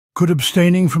Could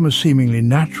abstaining from a seemingly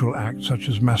natural act such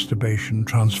as masturbation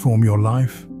transform your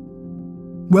life?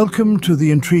 Welcome to the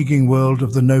intriguing world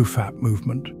of the No Fap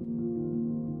movement.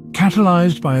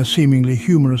 Catalyzed by a seemingly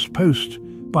humorous post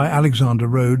by Alexander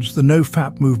Rhodes, the No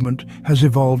Fap movement has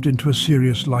evolved into a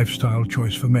serious lifestyle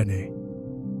choice for many.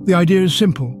 The idea is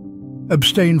simple: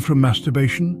 abstain from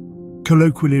masturbation,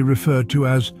 colloquially referred to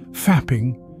as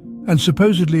fapping, and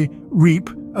supposedly reap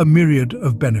a myriad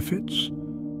of benefits.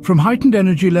 From heightened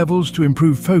energy levels to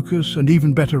improved focus and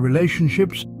even better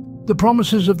relationships, the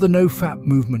promises of the No Fap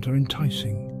movement are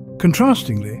enticing.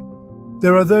 Contrastingly,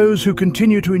 there are those who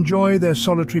continue to enjoy their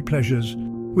solitary pleasures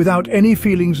without any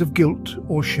feelings of guilt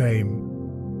or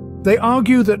shame. They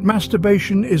argue that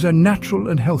masturbation is a natural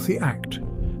and healthy act,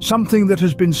 something that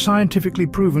has been scientifically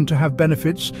proven to have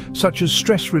benefits such as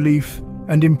stress relief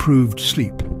and improved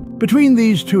sleep. Between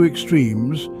these two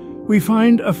extremes, we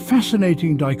find a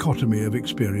fascinating dichotomy of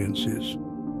experiences.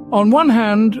 On one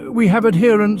hand, we have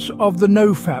adherents of the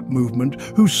No Fap movement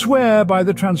who swear by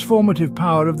the transformative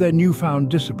power of their newfound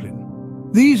discipline.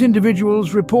 These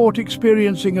individuals report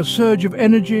experiencing a surge of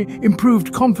energy,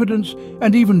 improved confidence,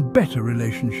 and even better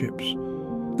relationships.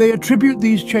 They attribute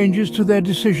these changes to their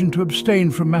decision to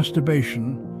abstain from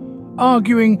masturbation,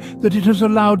 arguing that it has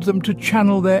allowed them to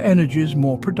channel their energies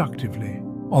more productively.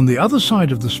 On the other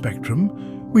side of the spectrum,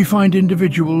 we find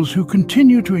individuals who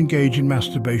continue to engage in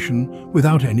masturbation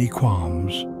without any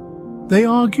qualms. They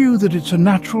argue that it's a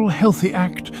natural, healthy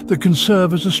act that can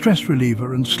serve as a stress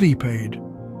reliever and sleep aid.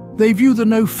 They view the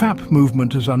No Fap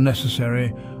movement as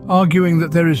unnecessary, arguing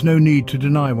that there is no need to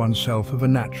deny oneself of a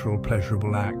natural,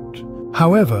 pleasurable act.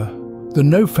 However, the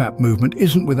No Fap movement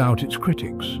isn't without its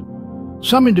critics.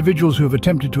 Some individuals who have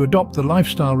attempted to adopt the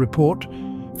lifestyle report,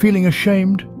 feeling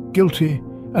ashamed, guilty,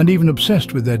 and even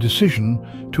obsessed with their decision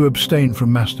to abstain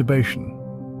from masturbation.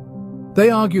 They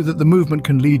argue that the movement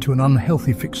can lead to an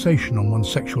unhealthy fixation on one's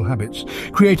sexual habits,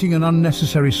 creating an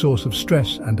unnecessary source of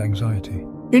stress and anxiety.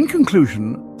 In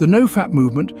conclusion, the No Fap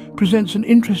movement presents an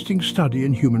interesting study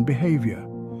in human behavior.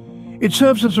 It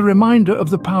serves as a reminder of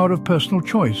the power of personal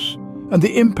choice and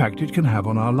the impact it can have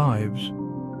on our lives.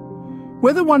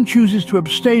 Whether one chooses to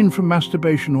abstain from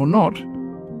masturbation or not,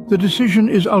 the decision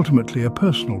is ultimately a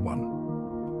personal one.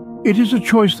 It is a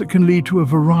choice that can lead to a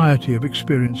variety of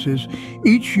experiences,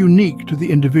 each unique to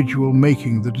the individual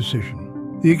making the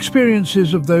decision. The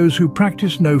experiences of those who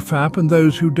practice No Fap and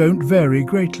those who don't vary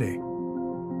greatly.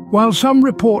 While some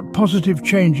report positive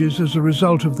changes as a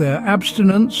result of their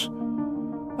abstinence,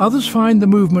 others find the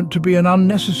movement to be an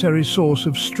unnecessary source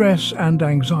of stress and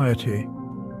anxiety.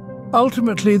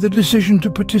 Ultimately, the decision to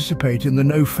participate in the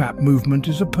No Fap movement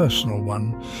is a personal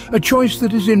one, a choice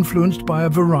that is influenced by a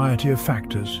variety of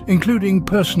factors, including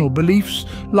personal beliefs,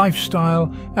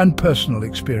 lifestyle, and personal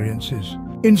experiences.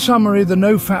 In summary, the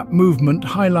No Fap movement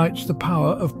highlights the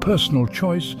power of personal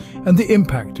choice and the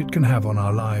impact it can have on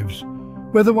our lives.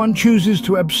 Whether one chooses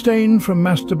to abstain from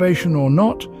masturbation or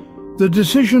not, the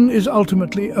decision is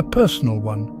ultimately a personal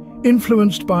one,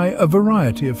 influenced by a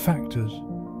variety of factors.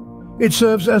 It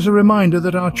serves as a reminder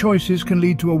that our choices can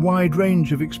lead to a wide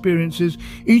range of experiences,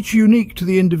 each unique to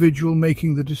the individual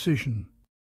making the decision.